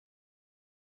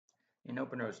In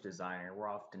OpenRoads Designer, we're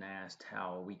often asked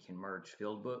how we can merge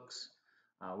field books.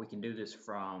 We can do this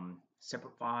from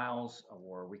separate files,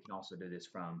 or we can also do this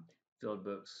from field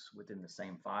books within the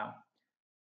same file.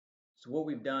 So what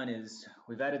we've done is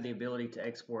we've added the ability to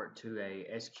export to a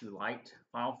SQLite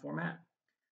file format.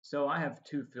 So I have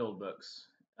two field books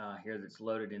here that's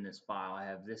loaded in this file. I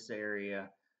have this area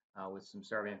with some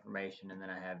survey information, and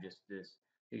then I have just this.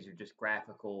 These are just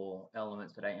graphical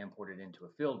elements that I imported into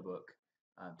a field book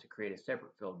to create a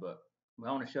separate field book.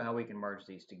 I want to show how we can merge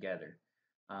these together.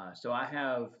 So I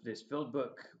have this field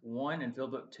book 1 and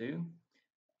field book 2.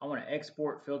 I want to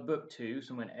export field book 2,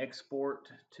 so I'm going to export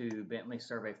to Bentley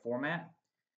Survey Format.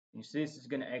 You see this is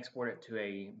going to export it to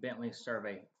a Bentley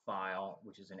Survey file,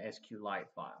 which is an SQLite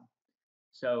file.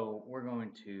 So we're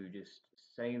going to just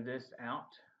save this out.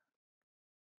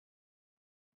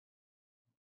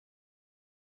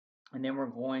 And then we're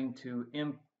going to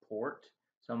import.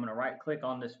 So I'm going to right click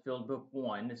on this field book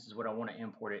 1. This is what I want to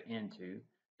import it into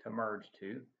to merge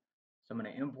to. So I'm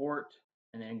going to import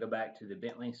and then go back to the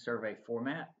Bentley Survey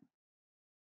Format.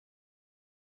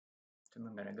 So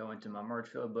I'm going to go into my merge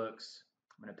field books.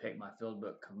 I'm going to pick my field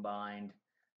book combined.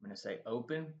 I'm going to say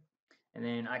open. And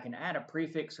then I can add a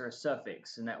prefix or a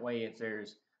suffix, and that way if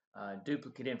there's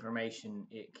duplicate information,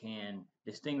 it can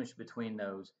distinguish between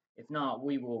those. If not,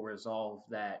 we will resolve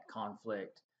that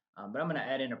conflict. But I'm going to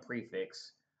add in a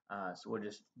prefix, so we'll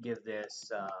just give this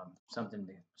something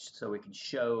so we can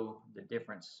show the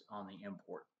difference on the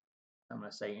import. I'm going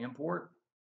to say import,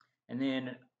 and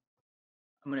then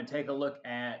I'm going to take a look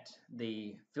at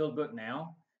the field book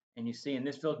now, and you see in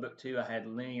this field book too, I had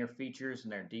linear features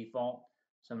and their default.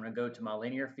 So I'm going to go to my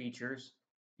linear features,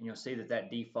 and you'll see that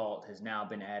that default has now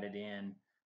been added in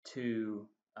to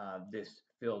this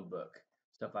field book.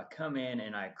 So if I come in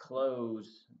and I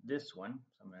close this one,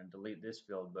 so I'm going to delete this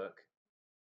field book,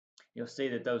 you'll see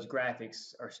that those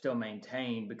graphics are still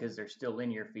maintained because they're still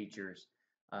linear features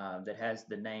that has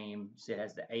the name. See, it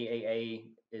has the AAA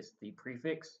is the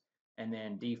prefix, and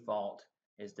then default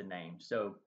is the name.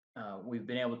 So we've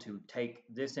been able to take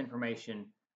this information,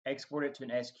 export it to an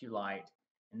SQLite,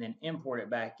 and then import it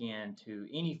back into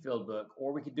any field book,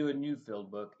 or we could do a new field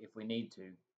book if we need to,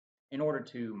 in order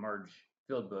to merge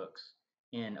field books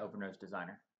in OpenRoads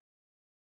Designer.